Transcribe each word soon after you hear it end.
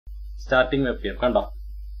Starting webcam കണ്ടോ.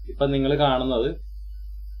 ഇപ്പൊ നിങ്ങൾ കാണുന്നത്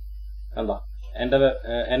കണ്ടോ,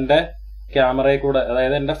 എന്റെ ക്യാമറയിൽ കൂടെ,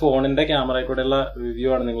 അതായത് എന്റെ ഫോണിന്റെ ക്യാമറയിൽ കൂടെയുള്ള വ്യൂ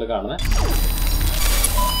ആണ് നിങ്ങൾ കാണുന്നത്.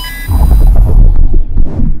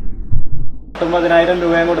 19,000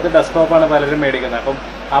 രൂപയും കൊടുത്ത് ഡെസ്ക്ടോപ്പാണ് പലരും മേടിക്കുന്നത്. അപ്പം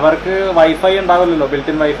അവർക്ക് വൈഫൈ ഉണ്ടാവില്ലല്ലോ,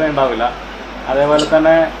 ബിൽറ്റ് ഇൻ വൈഫൈ ഉണ്ടാവില്ല. അതേപോലെ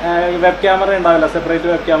തന്നെ വെബ് ക്യാമറ ഉണ്ടാവില്ല, സെപ്പറേറ്റ്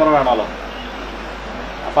വെബ് ക്യാമറ വേണമല്ലോ.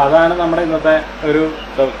 അപ്പോൾ അതാണ് നമ്മുടെ ഇന്നത്തെ ഒരു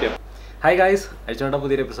ദൗത്യം. ഹായ് ഗായ്സ്, അയച്ചോണ്ട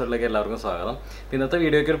പുതിയൊരു എപ്പിസോഡിലേക്ക് എല്ലാവർക്കും സ്വാഗതം. ഇന്നത്തെ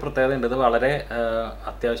വീഡിയോയ്ക്ക് ഒരു പ്രത്യേകത ഉണ്ട്. ഇത് വളരെ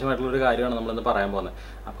അത്യാവശ്യമായിട്ടുള്ളൊരു കാര്യമാണ് നമ്മളിന്ന് പറയാൻ പോകുന്നത്.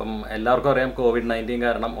 അപ്പം എല്ലാവർക്കും അറിയാം, COVID-19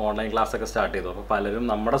 കാരണം ഓൺലൈൻ ക്ലാസ് ഒക്കെ സ്റ്റാർട്ട് ചെയ്തു. അപ്പോൾ പലരും,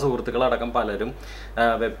 നമ്മുടെ സുഹൃത്തുക്കളടക്കം പലരും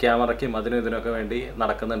വെബ് ക്യാമറയ്ക്കും അതിനും ഇതിനൊക്കെ വേണ്ടി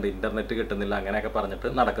നടക്കുന്നുണ്ട്. ഇൻ്റർനെറ്റ് കിട്ടുന്നില്ല അങ്ങനെയൊക്കെ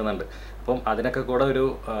പറഞ്ഞിട്ട് നടക്കുന്നുണ്ട്. അപ്പം അതിനൊക്കെ കൂടെ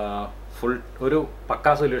ഒരു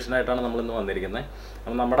പക്കാ സൊല്യൂഷനായിട്ടാണ് നമ്മളിന്ന് വന്നിരിക്കുന്നത്.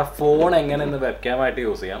 അപ്പം നമ്മുടെ ഫോൺ എങ്ങനെ ഇന്ന് വെബ് ക്യാമായിട്ട്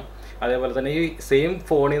യൂസ് ചെയ്യാം, അതേപോലെ തന്നെ ഈ സെയിം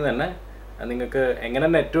ഫോണിൽ നിന്ന് തന്നെ നിങ്ങൾക്ക് എങ്ങനെ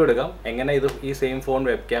നെറ്റും എടുക്കാം, എങ്ങനെ ഈ സെയിം ഫോൺ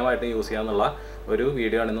വെബ് ക്യാമായിട്ട് യൂസ് ചെയ്യാമെന്നുള്ള ഒരു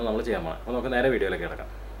വീഡിയോ ആണ് ഇന്ന് നമ്മൾ ചെയ്യാൻ പോകുന്നത്. അപ്പോൾ നമുക്ക് നേരെ വീഡിയോയിലേക്ക് കിടക്കാം.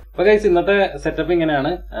 അപ്പോൾ ഗൈസ്, ഇന്നത്തെ സെറ്റപ്പ്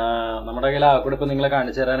ഇങ്ങനെയാണ്. നമ്മുടെ കയ്യിൽ ആക്കൂടെ ഇപ്പോൾ നിങ്ങളെ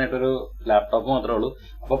കാണിച്ചു തരാനായിട്ടൊരു ലാപ്ടോപ്പ് മാത്രമേ ഉള്ളൂ.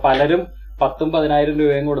 അപ്പോൾ പലരും 10,000-10,000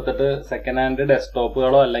 രൂപയും കൊടുത്തിട്ട് സെക്കൻഡ് ഹാൻഡ്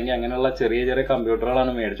ഡെസ്ക്ടോപ്പുകളോ അല്ലെങ്കിൽ അങ്ങനെയുള്ള ചെറിയ ചെറിയ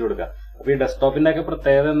കമ്പ്യൂട്ടറുകളാണ് മേടിച്ചു കൊടുക്കുക. അപ്പോൾ ഈ ഡെസ്ക്ടോപ്പിന്റെ ഒക്കെ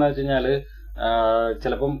പ്രത്യേകത എന്താ വെച്ച് കഴിഞ്ഞാൽ,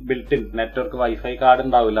 ചിലപ്പം built in network wifi card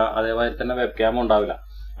ഉണ്ടാവില്ല, അതേപോലെ തന്നെ വെബ് ക്യാം ഉണ്ടാവില്ല.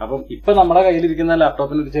 അപ്പം ഇപ്പൊ നമ്മുടെ കയ്യിലിരിക്കുന്ന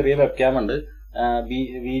ലാപ്ടോപ്പിന് ഒരു ചെറിയ വെബ് ക്യാം ഉണ്ട്,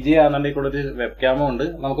 VGA ആണെന്നുണ്ടെങ്കിൽ കൂടെ ഒരു വെബ് ക്യാമും ഉണ്ട്,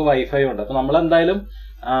 നമുക്ക് വൈഫൈ ഉണ്ട്. അപ്പൊ നമ്മൾ എന്തായാലും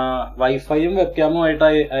വൈഫൈയും വെബ് ക്യാമും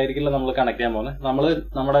ആയിരിക്കില്ല നമ്മൾ കണക്ട് ചെയ്യാൻ പോകുന്നത്. നമ്മൾ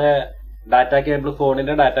നമ്മുടെ ഡാറ്റ കേബിൾ,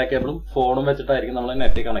 ഫോണിന്റെ ഡാറ്റ കേബിളും ഫോണും വെച്ചിട്ടായിരിക്കും നമ്മൾ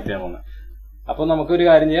നെറ്റ് കണക്ട് ചെയ്യാൻ പോകുന്നത്. അപ്പൊ നമുക്കൊരു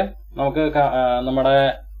കാര്യം ചെയ്യാം, നമുക്ക് നമ്മുടെ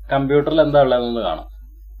കമ്പ്യൂട്ടറിൽ എന്താ ഉള്ളതെന്ന് കാണാം.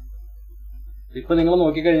 ഇപ്പൊ നിങ്ങൾ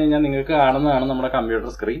നോക്കിക്കഴിഞ്ഞ് കഴിഞ്ഞാൽ നിങ്ങൾക്ക് കാണുന്നതാണ് നമ്മുടെ കമ്പ്യൂട്ടർ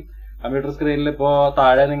സ്ക്രീൻ. കമ്പ്യൂട്ടർ സ്ക്രീനിൽ ഇപ്പോൾ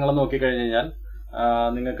താഴെ നിങ്ങൾ നോക്കിക്കഴിഞ്ഞ് കഴിഞ്ഞാൽ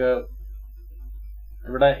നിങ്ങൾക്ക്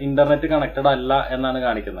ഇവിടെ ഇന്റർനെറ്റ് കണക്റ്റഡ് അല്ല എന്നാണ്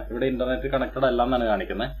കാണിക്കുന്നത്.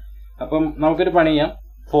 അപ്പം നമുക്കൊരു പണി ചെയ്യാം,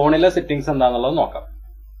 ഫോണിലെ സെറ്റിംഗ്സ് എന്താണെന്നുള്ളത് നോക്കാം.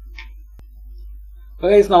 അപ്പൊ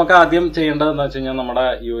ഗൈസ്, നമുക്ക് ആദ്യം ചെയ്യേണ്ടത് എന്താ വെച്ച് കഴിഞ്ഞാൽ, നമ്മുടെ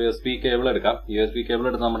USB കേബിൾ എടുക്കാം. USB കേബിൾ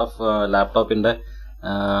എടുത്ത് നമ്മുടെ ലാപ്ടോപ്പിന്റെ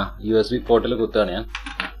USB പോർട്ടിൽ കുത്തുകയാണ് ഞാൻ.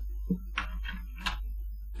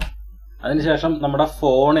 അതിനുശേഷം നമ്മുടെ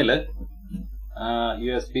ഫോണില്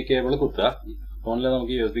USB കേബിൾ കുത്തുക. ഫോണിൽ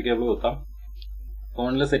നമുക്ക് USB കേബിൾ കുത്താം.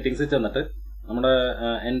 ഫോണിലെ സെറ്റിംഗ്സിൽ ചെന്നിട്ട് നമ്മുടെ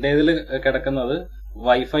എൻ്റെ ഇതിൽ കിടക്കുന്നത്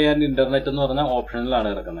വൈഫൈ ആൻഡ് ഇന്റർനെറ്റ് എന്ന് പറഞ്ഞ ഓപ്ഷനിലാണ്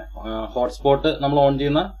കിടക്കുന്നത്. ഹോട്ട്സ്പോട്ട് നമ്മൾ ഓൺ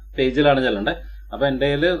ചെയ്യുന്ന പേജിലാണ് ചെല്ലേണ്ടത്. അപ്പൊ എൻ്റെ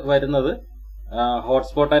ഇതിൽ വരുന്നത്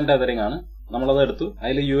ഹോട്ട്സ്പോട്ട് ആൻഡ് ടെതറിംഗ് ആണ്. നമ്മളത് എടുത്തു.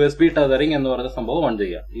 അതിൽ USB ടെതറിംഗ് എന്ന് പറഞ്ഞ സംഭവം ഓൺ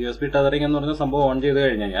ചെയ്യുക. USB ടെതറിംഗ് എന്ന് പറഞ്ഞ സംഭവം ഓൺ ചെയ്ത്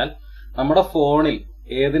കഴിഞ്ഞ് കഴിഞ്ഞാൽ നമ്മുടെ ഫോണിൽ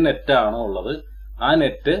ഏത് നെറ്റാണോ ഉള്ളത് ആ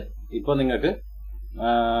നെറ്റ് ഇപ്പൊ നിങ്ങൾക്ക്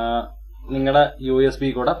നിങ്ങളുടെ USB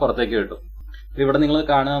കൂടെ പുറത്തേക്ക് കിട്ടും. ഇവിടെ നിങ്ങൾ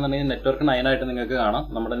കാണുകയാണെന്നുണ്ടെങ്കിൽ നെറ്റ്വർക്ക് 9 ആയിട്ട് നിങ്ങൾക്ക് കാണാം,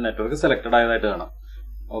 നമ്മുടെ നെറ്റ്വർക്ക് സെലക്ടഡ് ആയതായിട്ട് കാണാം.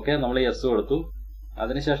 ഓക്കെ, നമ്മൾ യെസ് കൊടുത്തു.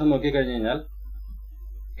 അതിനുശേഷം നോക്കിക്കഴിഞ്ഞ് കഴിഞ്ഞാൽ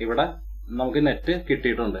ഇവിടെ നമുക്ക് നെറ്റ്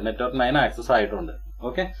കിട്ടിയിട്ടുണ്ട്, നെറ്റ്വർക്ക് 9 ആക്സസ് ആയിട്ടുണ്ട്.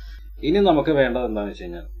 ഓക്കെ, ഇനി നമുക്ക് വേണ്ടത് എന്താണെന്ന് വെച്ച്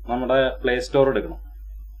കഴിഞ്ഞാൽ നമ്മുടെ പ്ലേ സ്റ്റോർ എടുക്കണം.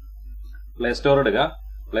 പ്ലേ സ്റ്റോർ എടുക്കുക.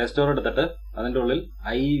 പ്ലേ സ്റ്റോർ എടുത്തിട്ട് അതിൻ്റെ ഉള്ളിൽ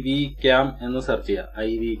ivcam എന്ന് സെർച്ച് ചെയ്യുക.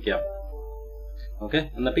 ivcam. ഓക്കെ,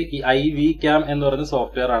 എന്നിട്ട് ഈ ivcam എന്ന് പറയുന്ന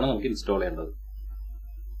സോഫ്റ്റ്വെയർ ആണ് നമുക്ക് ഇൻസ്റ്റാൾ ചെയ്യേണ്ടത്.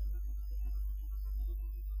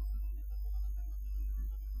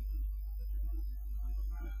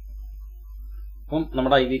 അപ്പം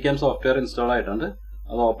നമ്മുടെ ivcam സോഫ്റ്റ്വെയർ ഇൻസ്റ്റാൾ ആയിട്ടുണ്ട്.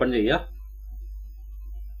 അത് ഓപ്പൺ ചെയ്യുക.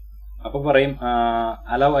 അപ്പൊ പറയും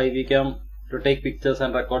allow ivcam to take pictures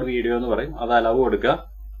and record video എന്ന് പറയും. അത് അലൗ കൊടുക്കുക.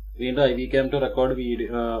 വീണ്ടും ivcam ടു റെക്കോർഡ്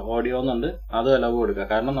ഓഡിയോ എന്നുണ്ട്, അത് അലൗ കൊടുക്കുക.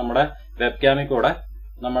 കാരണം നമ്മുടെ വെബ് ക്യാമിൽ കൂടെ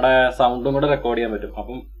നമ്മുടെ സൗണ്ടും കൂടെ റെക്കോർഡ് ചെയ്യാൻ പറ്റും.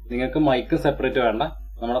 അപ്പം നിങ്ങൾക്ക് മൈക്ക് സെപ്പറേറ്റ് വേണ്ട,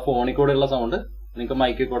 നമ്മുടെ ഫോണിൽ കൂടെ ഉള്ള സൗണ്ട് നിങ്ങൾക്ക്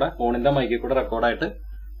മൈക്കിൽ കൂടെ, ഫോണിന്റെ മൈക്കിൽ കൂടെ റെക്കോർഡായിട്ട്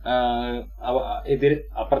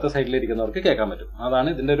അപ്പുറത്തെ സൈഡിൽ ഇരിക്കുന്നവർക്ക് കേൾക്കാൻ പറ്റും. അതാണ്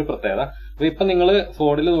ഇതിന്റെ ഒരു പ്രത്യേകത. അപ്പൊ ഇപ്പൊ നിങ്ങൾ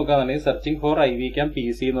ഫോണിൽ നോക്കുകയാണെങ്കിൽ സെർച്ചിങ് ഫോർ ivcam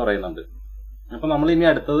PC എന്ന് പറയുന്നുണ്ട്. അപ്പൊ നമ്മൾ ഇനി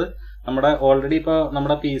അടുത്തത് നമ്മുടെ ഓൾറെഡി ഇപ്പൊ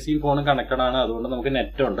നമ്മുടെ PCയും ഫോണും കണക്റ്റഡ് ആണ്, അതുകൊണ്ട് നമുക്ക്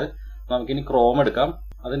നെറ്റ് ഉണ്ട്. നമുക്കിനി ക്രോം എടുക്കാം.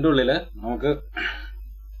 അതിന്റെ ഉള്ളില് നമുക്ക്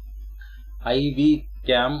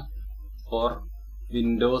ivcam ഫോർ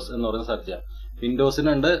വിൻഡോസ് എന്ന് പറഞ്ഞ് സെർച്ച് ചെയ്യാം.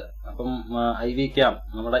 വിൻഡോസിനുണ്ട്. അപ്പം ivcam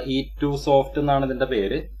നമ്മുടെ E2 സോഫ്റ്റ് എന്നാണ് ഇതിന്റെ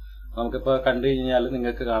പേര്. നമുക്കിപ്പോ കണ്ടു കഴിഞ്ഞാൽ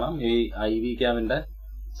നിങ്ങൾക്ക് കാണാം ഈ ivcamന്റെ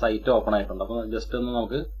സൈറ്റ് ഓപ്പൺ ആയിട്ടുണ്ട്. അപ്പൊ ജസ്റ്റ് ഒന്ന്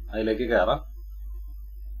നമുക്ക് അതിലേക്ക് കയറാം.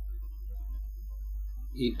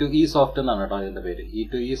 E2E സോഫ്റ്റ് എന്നാണ് കേട്ടോ അതിന്റെ പേര്.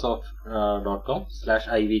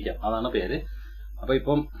 e2esoft.com/ivcam അതാണ് പേര്. അപ്പൊ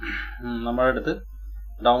ഇപ്പം നമ്മുടെ അടുത്ത്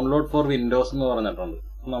ഡൗൺലോഡ് ഫോർ വിൻഡോസ് എന്ന് പറഞ്ഞിട്ടുണ്ട്.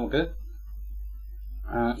 നമുക്ക്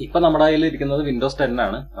ഇപ്പൊ നമ്മുടെ കയ്യിൽ ഇരിക്കുന്നത് Windows 10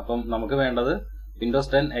 ആണ്. അപ്പം നമുക്ക് വേണ്ടത് Windows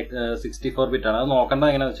 10 64 ബിറ്റ് ആണ്. അത് നോക്കേണ്ടത്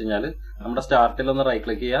എങ്ങനെയാണെന്ന് വെച്ച് കഴിഞ്ഞാൽ, നമ്മുടെ സ്റ്റാർട്ടിൽ ഒന്ന് റൈറ്റ്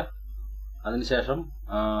ക്ലിക്ക് ചെയ്യുക. അതിനുശേഷം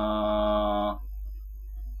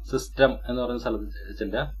സിസ്റ്റം എന്ന് പറയുന്ന സ്ഥലത്ത്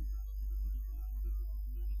ചെല്ലുക.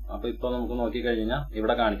 അപ്പോൾ ഇപ്പോൾ നമുക്ക് നോക്കിക്കഴിഞ്ഞാൽ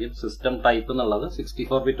ഇവിടെ കാണിക്കും സിസ്റ്റം ടൈപ്പ് എന്നുള്ളത്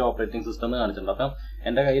 64-ബിറ്റ് ഓപ്പറേറ്റിംഗ് സിസ്റ്റം എന്ന് കാണിച്ചിട്ടുണ്ട്. അപ്പം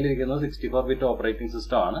എൻ്റെ കയ്യിലിരിക്കുന്നത് 64-ബിറ്റ് ഓപ്പറേറ്റിംഗ്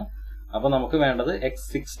സിസ്റ്റം ആണ്. അപ്പോൾ നമുക്ക് വേണ്ടത്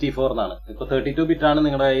X64 എന്നാണ്. ഇപ്പോൾ 32-ബിറ്റ് ആണ്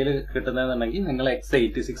നിങ്ങളുടെ കയ്യിൽ കിട്ടുന്നതെന്നുണ്ടെങ്കിൽ നിങ്ങൾ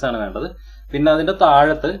X86 ആണ് വേണ്ടത്. പിന്നെ അതിന്റെ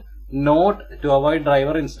താഴത്ത് not to avoid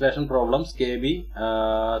driver installation problems KB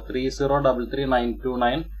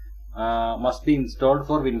 3033929 must be installed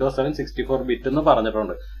four Windows 7 64-ബിറ്റ് എന്ന്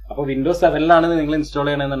പറഞ്ഞിട്ടുണ്ട്. അപ്പോൾ വിൻഡോസ് 7ലാണ് നിങ്ങൾ ഇൻസ്റ്റാൾ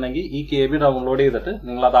ചെയ്യണമെന്നുണ്ടെങ്കിൽ ഈ KB ഡൗൺലോഡ് ചെയ്തിട്ട്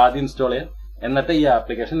നിങ്ങൾ അത് ആദ്യം ഇൻസ്റ്റാൾ ചെയ്യാം, എന്നിട്ട് ഈ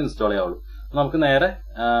ആപ്ലിക്കേഷൻ ഇൻസ്റ്റാൾ ചെയ്യാവുള്ളൂ. നമുക്ക് നേരെ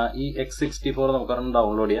ഈ X64 നമുക്കൊരെണ്ണം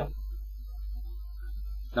ഡൗൺലോഡ് ചെയ്യാം.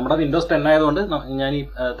 നമ്മുടെ വിൻഡോസ് 10 ആയതുകൊണ്ട് ഞാൻ ഈ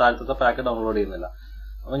താഴത്തെ പാക്ക് ഡൗൺലോഡ് ചെയ്യുന്നില്ല.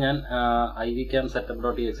 അപ്പോൾ ഞാൻ ivcam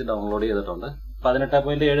setup.exe ഡൗൺലോഡ് ചെയ്തിട്ടുണ്ട്.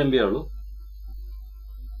 18.7 MB ഉള്ളൂ.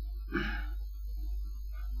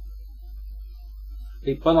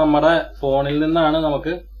 ഇപ്പൊ നമ്മുടെ ഫോണിൽ നിന്നാണ്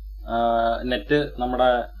നമുക്ക് നെറ്റ് നമ്മുടെ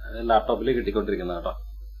ലാപ്ടോപ്പിൽ കിട്ടിക്കൊണ്ടിരിക്കുന്നത് കേട്ടോ.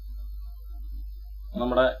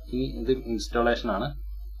 നമ്മുടെ ഇത് ഇൻസ്റ്റാളേഷൻ ആണ്.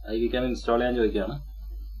 ivcam ഇൻസ്റ്റാൾ ചെയ്യാൻ ചോദിക്കുകയാണ്.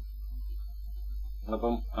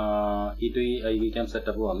 അപ്പം ഈ ivcam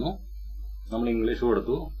സെറ്റപ്പ് വന്നു. നമ്മൾ ഇംഗ്ലീഷ്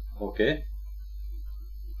കൊടുത്തു. ഓക്കെ.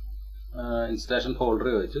 ഇൻസ്റ്റലേഷൻ ഫോൾഡർ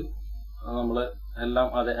ചോദിച്ചു. നമ്മൾ എല്ലാം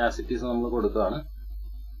അതെ ആസിറ്റീസ് നമ്മൾ കൊടുക്കുകയാണ്.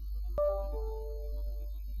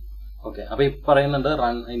 ഓക്കെ. അപ്പൊ ഈ പറയുന്നുണ്ട്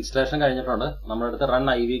റൺ ഇൻസ്റ്റലേഷൻ കഴിഞ്ഞിട്ടുണ്ട്. നമ്മുടെ അടുത്ത് റൺ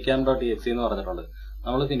ivcam.exe എന്ന് പറഞ്ഞിട്ടുണ്ട്.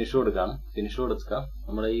 നമ്മൾ ഫിനിഷ് കൊടുക്കുകയാണ്. ഫിനിഷ് കൊടുക്കാം.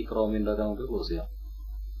 നമ്മുടെ ഈ ക്രോം വിൻഡോ ഒക്കെ നമുക്ക് ക്ലോസ് ചെയ്യാം.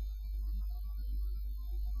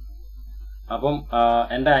 അപ്പം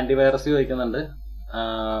എന്റെ ആന്റിവൈറസ് ചോദിക്കുന്നുണ്ട്.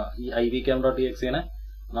 ഈ ivcam.exe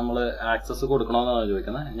നമ്മൾ ആക്സസ് കൊടുക്കണമെന്നാണ്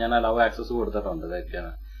ചോദിക്കുന്നത്. ഞാൻ അലോ ആക്സസ് കൊടുത്തിട്ടുണ്ട്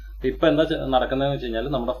വെബ്കാം. ഇപ്പൊ എന്താ നടക്കുന്നതെന്ന് വെച്ച് കഴിഞ്ഞാൽ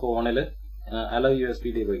നമ്മുടെ ഫോണിൽ അലോ USB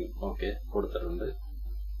ഡീബഗിങ് ഓക്കെ കൊടുത്തിട്ടുണ്ട്.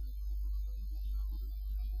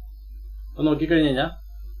 അപ്പൊ നോക്കിക്കഴിഞ്ഞ് കഴിഞ്ഞാൽ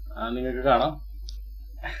നിങ്ങൾക്ക് കാണാം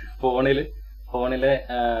ഫോണിലെ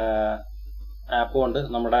ആപ്പ് കൊണ്ട്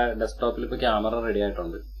നമ്മുടെ ഡെസ്ക്ടോപ്പിൽ ഇപ്പൊ ക്യാമറ റെഡി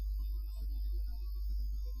ആയിട്ടുണ്ട്.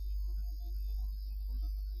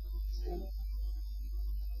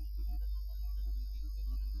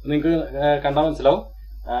 നിങ്ങൾക്ക് കണ്ടാൽ മനസ്സിലാവും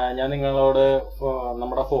ഞാൻ നിങ്ങളോട്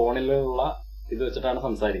നമ്മുടെ ഫോണിലുള്ള ഇത് വെച്ചിട്ടാണ്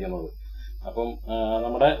സംസാരിക്കുന്നത്. അപ്പം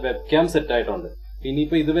നമ്മുടെ വെബ്കാം സെറ്റ് ആയിട്ടുണ്ട്.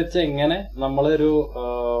 ഇനിയിപ്പോ ഇത് വെച്ച് എങ്ങനെ നമ്മളൊരു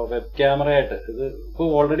വെബ് ക്യാമറ ആയിട്ട് ഇത് ഇപ്പൊ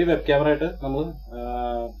ഓൾറെഡി വെബ് ക്യാമറ ആയിട്ട് നമ്മൾ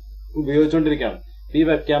ഉപയോഗിച്ചുകൊണ്ടിരിക്കുകയാണ്. ഈ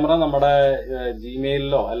വെബ് ക്യാമറ നമ്മുടെ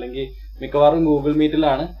ജിമെയിലിലോ അല്ലെങ്കിൽ മിക്കവാറും ഗൂഗിൾ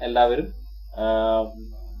മീറ്റിലാണ് എല്ലാവരും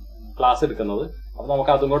ക്ലാസ് എടുക്കുന്നത്. അപ്പൊ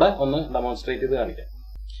നമുക്ക് അതും കൂടെ ഒന്ന് ഡെമോൺസ്ട്രേറ്റ് ചെയ്ത് കാണിക്കാം.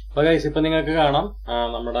 അപ്പൊ ഗൈസ് ഇപ്പൊ നിങ്ങൾക്ക് കാണാം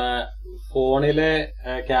നമ്മുടെ ഫോണിലെ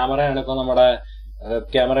ക്യാമറയാണ് ഇപ്പൊ നമ്മുടെ വെബ്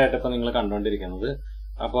ക്യാമറ ആയിട്ട് ഇപ്പൊ നിങ്ങൾ കണ്ടുകൊണ്ടിരിക്കുന്നത്.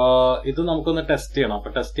 അപ്പോ ഇത് നമുക്കൊന്ന് ടെസ്റ്റ് ചെയ്യണം. അപ്പൊ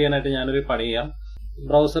ടെസ്റ്റ് ചെയ്യാനായിട്ട് ഞാനൊരു പണി ചെയ്യാം.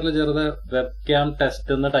 ബ്രൗസറിൽ ചെറുത് വെബ്കാം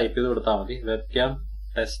ടെസ്റ്റ് എന്ന് ടൈപ്പ് ചെയ്ത് കൊടുത്താൽ മതി. വെബ്കാം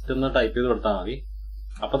ടെസ്റ്റ് എന്ന് ടൈപ്പ് ചെയ്ത് കൊടുത്താൽ മതി.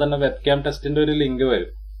 അപ്പൊ തന്നെ വെബ്കാം ടെസ്റ്റിന്റെ ഒരു ലിങ്ക്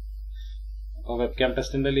വരും. അപ്പൊ വെബ്കാം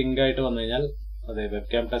ടെസ്റ്റിന്റെ ലിങ്ക് ആയിട്ട് വന്നു കഴിഞ്ഞാൽ അതെ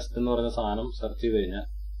വെബ്കാം ടെസ്റ്റ് എന്ന് പറഞ്ഞ സാധനം സെർച്ച് ചെയ്ത് കഴിഞ്ഞാൽ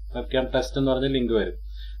വെബ്കാം ടെസ്റ്റ് എന്ന് പറഞ്ഞ ലിങ്ക് വരും.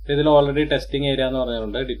 ഇതിൽ ഓൾറെഡി ടെസ്റ്റിംഗ് ഏരിയ എന്ന്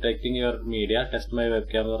പറഞ്ഞിട്ടുണ്ട്. Detecting your media test my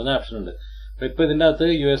webcam എന്ന് പറഞ്ഞ ഓപ്ഷൻ ഉണ്ട്. അപ്പൊ ഇപ്പൊ ഇതിന്റെ അകത്ത്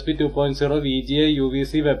USB 2.0 VGA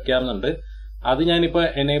UVC വെബ്കാം എന്നുണ്ട്. അത് ഞാനിപ്പോ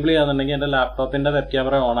എനേബിൾ ചെയ്യാന്നുണ്ടെങ്കിൽ എന്റെ ലാപ്ടോപ്പിന്റെ വെബ്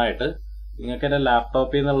ക്യാമറ ഓൺ ആയിട്ട് നിങ്ങൾക്ക് എന്റെ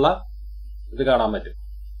ലാപ്ടോപ്പിൽ നിന്നുള്ള ഇത് കാണാൻ പറ്റും.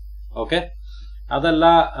 ഓക്കെ. അതല്ല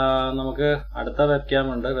നമുക്ക് അടുത്ത വെബ്കാം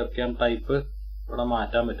ഉണ്ട്. വെബ്കാം ടൈപ്പ് ഇവിടെ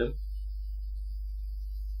മാറ്റാൻ പറ്റും.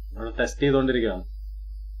 ഇവിടെ ടെസ്റ്റ് ചെയ്തുകൊണ്ടിരിക്കുകയാണ്.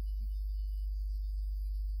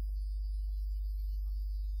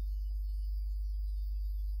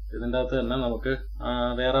 ഇതിന്റെ അകത്ത് തന്നെ നമുക്ക്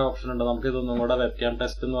വേറെ ഓപ്ഷൻ ഉണ്ട്. നമുക്ക് ഇതൊന്നും കൂടെ വെബ്കാം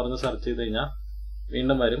ടെസ്റ്റ് എന്ന് പറഞ്ഞ് സെർച്ച് ചെയ്ത് കഴിഞ്ഞാൽ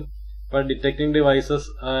വീണ്ടും വരും. ഇപ്പൊ ഡിറ്റക്ടിങ്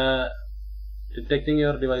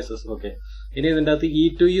യുവർ ഡിവൈസസ് ഓക്കെ. ഇനി ഇതിന്റെ അകത്ത്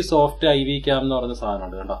E2E സോഫ്റ്റ് ivcam എന്ന് പറഞ്ഞ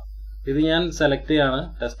സാധനമുണ്ട് കേട്ടോ. ഇത് ഞാൻ സെലക്ട് ചെയ്യാണ്.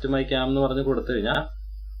 ടെസ്റ്റ് മൈ ക്യാം എന്ന് പറഞ്ഞ് കൊടുത്തു കഴിഞ്ഞാൽ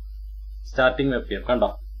സ്റ്റാർട്ടിങ് വെബ്കാം കണ്ടോ.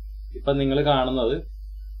 ഇപ്പൊ നിങ്ങൾ കാണുന്നത്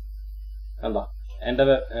കണ്ടോ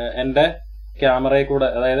എന്റെ ക്യാമറയിൽ കൂടെ,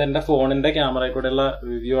 അതായത് എന്റെ ഫോണിന്റെ ക്യാമറയിൽ കൂടെയുള്ള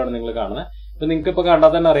വ്യൂ ആണ് നിങ്ങൾ കാണുന്നത്. ഇപ്പൊ നിങ്ങൾക്ക് ഇപ്പൊ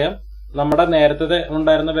കണ്ടാൽ തന്നെ അറിയാം നമ്മുടെ നേരത്തെ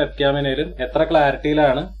ഉണ്ടായിരുന്ന വെബ്കാമിനേലും എത്ര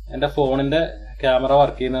ക്ലാരിറ്റിയിലാണ് എന്റെ ഫോണിന്റെ ക്യാമറ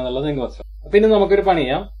വർക്ക് ചെയ്യുന്നത് എന്നുള്ളത് നിങ്ങൾക്ക് മനസ്സിലാവും. പിന്നെ നമുക്കൊരു പണി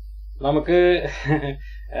ചെയ്യാം. നമുക്ക്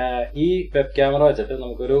ഈ വെബ് ക്യാമറ വെച്ചിട്ട്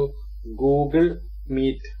നമുക്കൊരു ഗൂഗിൾ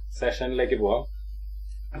മീറ്റ് സെഷനിലേക്ക് പോവാം.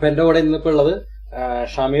 അപ്പൊ എന്റെ കൂടെ ഇന്നിപ്പോ ഉള്ളത്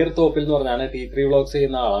ഷമീർ തോപ്പിൽ എന്ന് പറഞ്ഞാണ് T3 വ്ളോഗ്സ്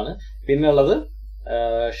ചെയ്യുന്ന ആളാണ്. പിന്നെ ഉള്ളത്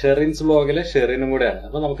ഷെറിൻസ് വ്ളോഗിലെ ഷെറിനും കൂടെയാണ്.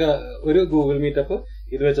 അപ്പൊ നമുക്ക് ഒരു ഗൂഗിൾ മീറ്റപ്പ്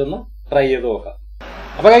ഇത് വെച്ചൊന്ന് ട്രൈ ചെയ്ത് നോക്കാം.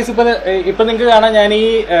 അപ്പൊ ഗൈസ് ഇപ്പൊ നിങ്ങൾക്ക് കാണാം ഞാൻ ഈ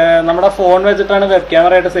നമ്മുടെ ഫോൺ വെച്ചിട്ടാണ് വെബ്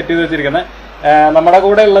ക്യാമറ ആയിട്ട് സെറ്റ് ചെയ്ത് വെച്ചിരിക്കുന്നത്. നമ്മുടെ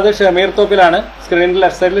കൂടെ ഉള്ളത് ഷമീർ തോപ്പിലാണ്. സ്ക്രീനിൽ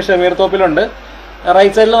ലെഫ്റ്റ് സൈഡിൽ ഷമീർ തോപ്പിലുണ്ട്,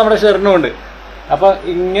 റൈറ്റ് സൈഡിൽ നമ്മുടെ ഷെറിനും ഉണ്ട്. അപ്പൊ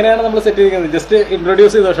ഇങ്ങനെയാണ് നമ്മൾ സെറ്റ് ചെയ്തിരിക്കുന്നത്. ജസ്റ്റ്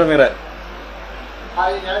ഇൻട്രൊഡ്യൂസ് ചെയ്തോ ഷമീർ.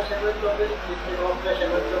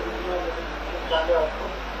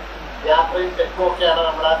 യാത്രയും തെക്കുമൊക്കെയാണ്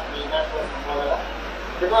നമ്മുടെ മെയിനായിട്ടുള്ള സംഭവങ്ങൾ.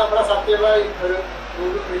 പിന്നെ നമ്മുടെ സത്യമുള്ള ഒരു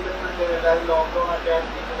ഗൂഗിൾ മീറ്റപ്പ് എല്ലാവരും ലോക്ക്ഡൗൺ ഒക്കെ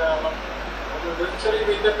ആക്കിയിട്ട് കാരണം വിർച്വലി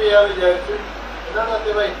മീറ്റപ്പ് ചെയ്യാന്ന് വിചാരിച്ചു. എന്താണ്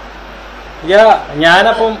സത്യമായി?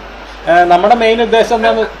 ഞാനപ്പം നമ്മുടെ മെയിൻ ഉദ്ദേശം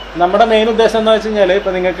എന്താ വെച്ച് കഴിഞ്ഞാൽ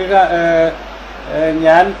ഇപ്പൊ നിങ്ങൾക്ക്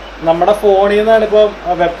ഞാൻ നമ്മുടെ ഫോണിൽ നിന്നാണ് ഇപ്പോൾ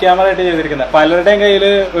വെബ് ക്യാമറ ആയിട്ട് ചെയ്തിരിക്കുന്നത്. പലരുടെയും കയ്യിൽ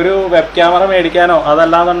ഒരു വെബ് ക്യാമറ മേടിക്കാനോ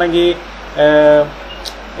അതല്ലാന്നുണ്ടെങ്കിൽ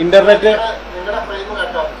ഇന്റർനെറ്റ്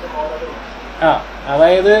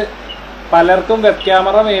അതായത് പലർക്കും വെബ്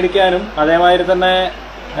ക്യാമറ മേടിക്കാനും അതേമാതിരി തന്നെ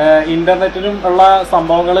ഇന്റർനെറ്റിനും ഉള്ള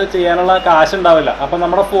സംഭവങ്ങൾ ചെയ്യാനുള്ള കാശുണ്ടാവില്ല. അപ്പം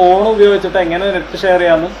നമ്മുടെ ഫോൺ ഉപയോഗിച്ചിട്ട് എങ്ങനെ നെറ്റ് ഷെയർ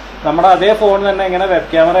ചെയ്യാമെന്നും നമ്മുടെ അതേ ഫോൺ തന്നെ എങ്ങനെ വെബ്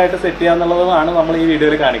ക്യാമറ ആയിട്ട് സെറ്റ് ചെയ്യാന്നുള്ളതുമാണ് നമ്മൾ ഈ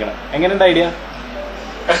വീഡിയോയിൽ കാണിക്കണം. എങ്ങനെയുണ്ട് ഐഡിയ?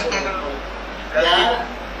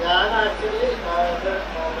 ഞാൻ ആക്ച്വലി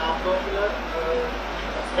ലാപ്ടോപ്പില്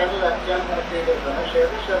വെബ് ക്യാം കണക്ട് ചെയ്തിട്ടുണ്ട്.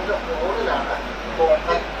 ഷെറിന്റെ ഫോണിലാണ്.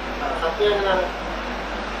 സത്യം എങ്ങനെയാണ്?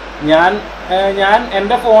 ഞാൻ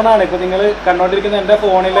എന്റെ ഫോണാണ് ഇപ്പൊ നിങ്ങൾ കണ്ടോണ്ടിരിക്കുന്ന എന്റെ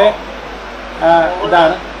ഫോണിലെ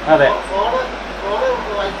ഇതാണ്. അതെ,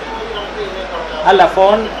 അല്ല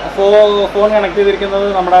ഫോൺ കണക്ട് ചെയ്തിരിക്കുന്നത്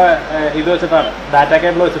നമ്മുടെ ഇത് വെച്ചിട്ടാണ്, ഡാറ്റ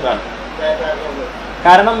കേബിൾ വെച്ചിട്ടാണ്.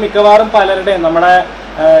 കാരണം മിക്കവാറും പലരുടെയും നമ്മുടെ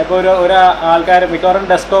ഇപ്പോൾ ഒരു ആൾക്കാർ മിക്കവാറും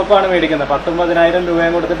ഡെസ്ക്ടോപ്പാണ് മേടിക്കുന്നത്. 19,000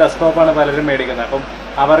 രൂപയും കൊടുത്ത് ഡെസ്ക്ടോപ്പാണ് പലരും മേടിക്കുന്നത്. അപ്പം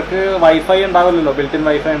അവർക്ക് വൈഫൈ ഉണ്ടാവില്ലല്ലോ, ബിൽറ്റിൻ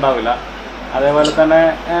വൈഫൈ ഉണ്ടാവില്ല. അതേപോലെ തന്നെ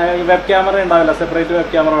വെബ് ക്യാമറ ഉണ്ടാവില്ല, സെപ്പറേറ്റ്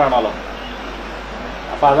വെബ് ക്യാമറ വേണമല്ലോ.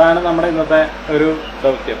 അപ്പം അതാണ് നമ്മുടെ ഇന്നത്തെ ഒരു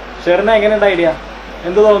ദൗത്യം. ഷെറിന് എങ്ങനെയുണ്ട് ഐഡിയ?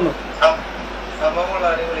 എന്ത് തോന്നുന്നു?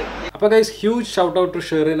 അപ്പോൾ guys, huge shout out to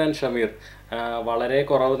Sherin and Shameer. വളരെ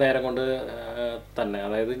കുറവ് നേരം കൊണ്ട് തന്നെ,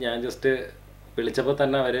 അതായത് ഞാൻ ജസ്റ്റ് വിളിച്ചപ്പോൾ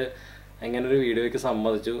തന്നെ അവർ എങ്ങനൊരു വീഡിയോയ്ക്ക്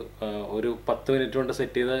സമ്മതിച്ചു. ഒരു 10 മിനിറ്റ് കൊണ്ട്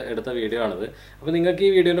സെറ്റ് ചെയ്ത് എടുത്ത വീഡിയോ ആണിത്. അപ്പോൾ നിങ്ങൾക്ക് ഈ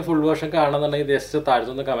വീഡിയോൻ്റെ ഫുൾ വേർഷൻ കാണണമെന്നുണ്ടെങ്കിൽ ജസ്റ്റ്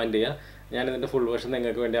താഴ്ത്തൊന്ന് കമൻറ്റ് ചെയ്യുക. ഞാൻ ഇതിൻ്റെ ഫുൾ വേർഷൻ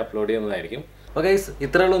നിങ്ങൾക്ക് വേണ്ടി അപ്ലോഡ് ചെയ്യുന്നതായിരിക്കും. അപ്പോൾ ഗൈസ്,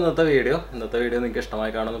 ഇത്രയേ ഉള്ളൂ ഇന്നത്തെ വീഡിയോ നിങ്ങൾക്ക്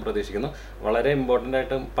ഇഷ്ടമായി കാണുമെന്ന് പ്രതീക്ഷിക്കുന്നു. വളരെ ഇമ്പോർട്ടൻ്റ്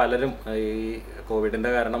ആയിട്ടും പലരും ഈ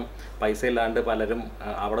കോവിഡിൻ്റെ കാരണം പൈസ ഇല്ലാണ്ട് പലരും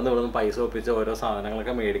അവിടെ നിന്ന് പൈസ ഒപ്പിച്ച് ഓരോ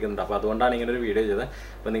സാധനങ്ങളൊക്കെ മേടിക്കുന്നുണ്ട്. അപ്പോൾ അതുകൊണ്ടാണ് ഇങ്ങനെ ഒരു വീഡിയോ ചെയ്തത്.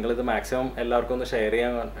 അപ്പോൾ നിങ്ങളിത് മാക്സിമം എല്ലാവർക്കും ഒന്ന്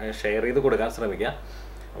ഷെയർ ചെയ്ത് കൊടുക്കാൻ ശ്രമിക്കുക.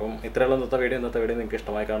 അപ്പം ഇത്രയുള്ള ഇന്നത്തെ വീഡിയോ നിങ്ങൾക്ക്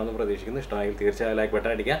ഇഷ്ടമായി കാണുമെന്ന് പ്രതീക്ഷിക്കുന്നു. ഇഷ്ടമായെങ്കിൽ തീർച്ചയായും ലൈക്ക്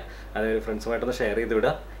ബട്ടൺ അടിക്കുക. അതേപോലെ ഫ്രണ്ട്സുമായിട്ടൊന്ന് ഷെയർ ചെയ്ത്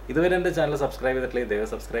വിടുക. ഇതുവരെ എൻ്റെ ചാനൽ സബ്സ്ക്രൈബ് ചെയ്തിട്ടില്ലെങ്കിൽ ദയവായി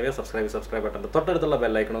സബ്സ്ക്രൈബ് ബട്ടൺ തൊട്ടടുത്തുള്ള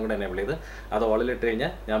ബെല്ലൈക്കണും കൂടെ എനേബിൾ ചെയ്ത് അത് ഓളിൽ ഇട്ട്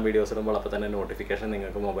കഴിഞ്ഞാൽ ഞാൻ വീഡിയോസ് ഇടുമ്പോൾ അപ്പോൾ തന്നെ നോട്ടിഫിക്കേഷൻ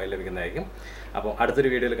നിങ്ങൾക്ക് മൊബൈലിൽ ലഭിക്കുന്നതായിരിക്കും. അപ്പോൾ അടുത്തൊരു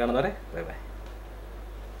വീഡിയോയിൽ കാണുന്നവരെ ബൈ ബൈ.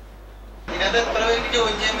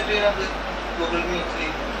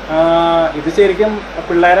 ഇത് ശരിക്കും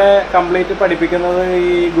പിള്ളേരെ കംപ്ലീറ്റ് പഠിപ്പിക്കുന്നത്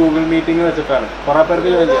ഈ ഗൂഗിൾ മീറ്റിംഗ് വെച്ചിട്ടാണ്. കുറേ പേർക്ക്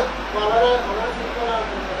ജോയിൻ ചെയ്യാം.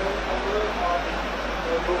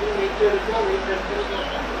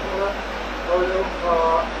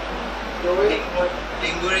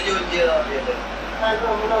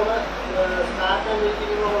 നമ്മളവിടെ സ്റ്റാർട്ട്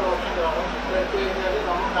മീറ്റിംഗിനുള്ള ഓപ്ഷൻ കാണും. എടുത്തു കഴിഞ്ഞാൽ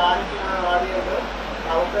നമ്മൾ കാണിക്കുന്ന ആദ്യമായിട്ട്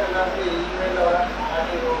അവർക്ക് എല്ലാവർക്കും ഇമെയിൽ അവിടെ ആഡ്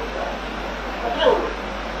ചെയ്ത് കൊടുക്കുക. അത്രേ ഉള്ളൂ.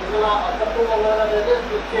 നിങ്ങൾ അപ്പുറത്ത് നല്ലതായിട്ട്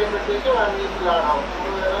ക്ലിക്ക് ചെയ്യുമ്പോഴത്തേക്കും ആ മീറ്റിലാണാവും.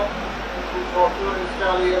 നമ്മൾ വേറെ സോഫ്റ്റ്വെയർ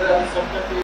ഇൻസ്റ്റാൾ ചെയ്ത് സെറ്റപ്പ്